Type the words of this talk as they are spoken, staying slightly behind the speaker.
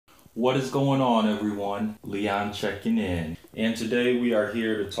What is going on, everyone? Leon checking in. And today we are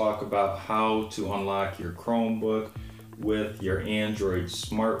here to talk about how to unlock your Chromebook with your Android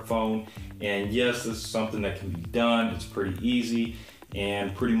smartphone. And yes, this is something that can be done. It's pretty easy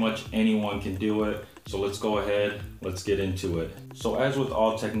and pretty much anyone can do it. So let's go ahead, let's get into it. So as with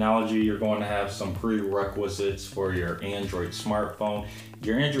all technology, you're going to have some prerequisites for your Android smartphone.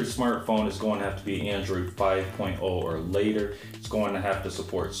 Your Android smartphone is going to have to be Android 5.0 or later. It's going to have to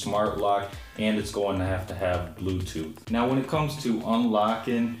support smart lock, and it's going to have Bluetooth. Now when it comes to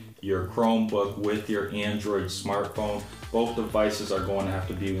unlocking your Chromebook with your Android smartphone, both devices are going to have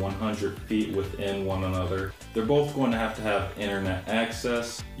to be 100 feet within one another. They're both going to have internet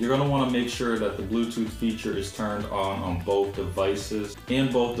access. You're going to want to make sure that the Bluetooth feature is turned on both devices,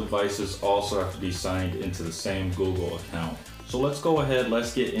 and both devices also have to be signed into the same Google account. So let's go ahead,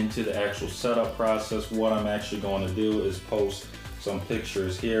 let's get into the actual setup process. What I'm actually going to do is post some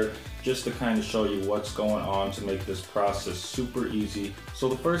pictures here just to kind of show you what's going on to make this process super easy. So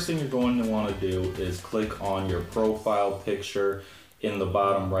the first thing you're going to want to do is click on your profile picture in the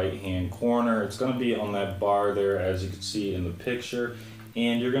bottom right hand corner. It's going to be on that bar there, as you can see in the picture,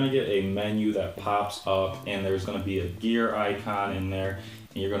 and you're going to get a menu that pops up, and there's going to be a gear icon in there,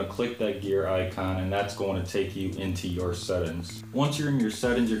 and you're going to click that gear icon, and that's going to take you into your settings. Once you're in your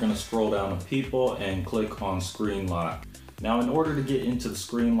settings, you're going to scroll down to people and click on screen lock. Now in order to get into the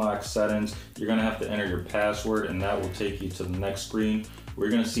screen lock settings, you're going to have to enter your password, and that will take you to the next screen.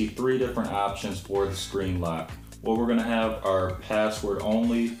 We're going to see three different options for the screen lock. What we're going to have are password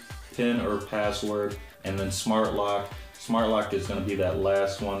only, PIN or password, and then smart lock. Smart lock is going to be that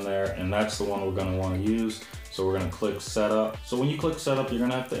last one there, and that's the one we're going to want to use. So we're going to click setup. So when you click setup, you're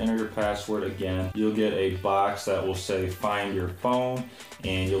going to have to enter your password again. You'll get a box that will say find your phone,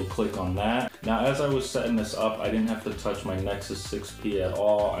 and you'll click on that. Now as I was setting this up, I didn't have to touch my Nexus 6P at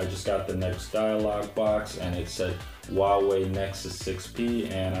all. I just got the next dialog box, and it said Huawei Nexus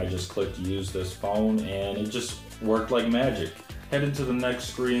 6P, and I just clicked use this phone, and it just worked like magic. Headed to the next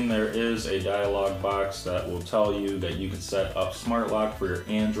screen, there is a dialog box that will tell you that you can set up smart lock for your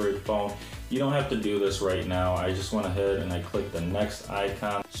Android phone. You don't have to do this right now. I just went ahead and I clicked the next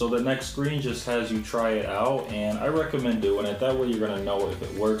icon. So the next screen just has you try it out, and I recommend doing it. That way you're gonna know if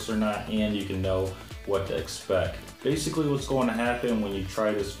it works or not, and you can know what to expect. Basically what's going to happen when you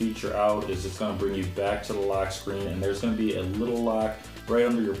try this feature out is it's going to bring you back to the lock screen, and there's going to be a little lock right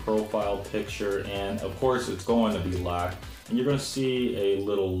under your profile picture, and of course it's going to be locked. And you're going to see a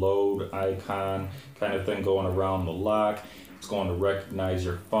little load icon kind of thing going around the lock. It's going to recognize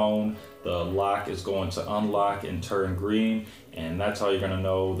your phone. The lock is going to unlock and turn green, and that's how you're going to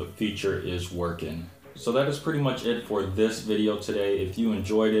know the feature is working. So that is pretty much it for this video today. If you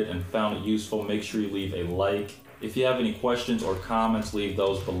enjoyed it and found it useful, make sure you leave a like. If you have any questions or comments, leave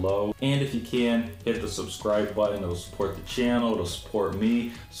those below. And if you can, hit the subscribe button. It'll support the channel, it'll support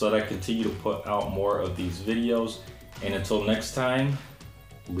me, so that I continue to put out more of these videos. And until next time,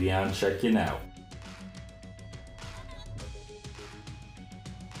 Leon checking out.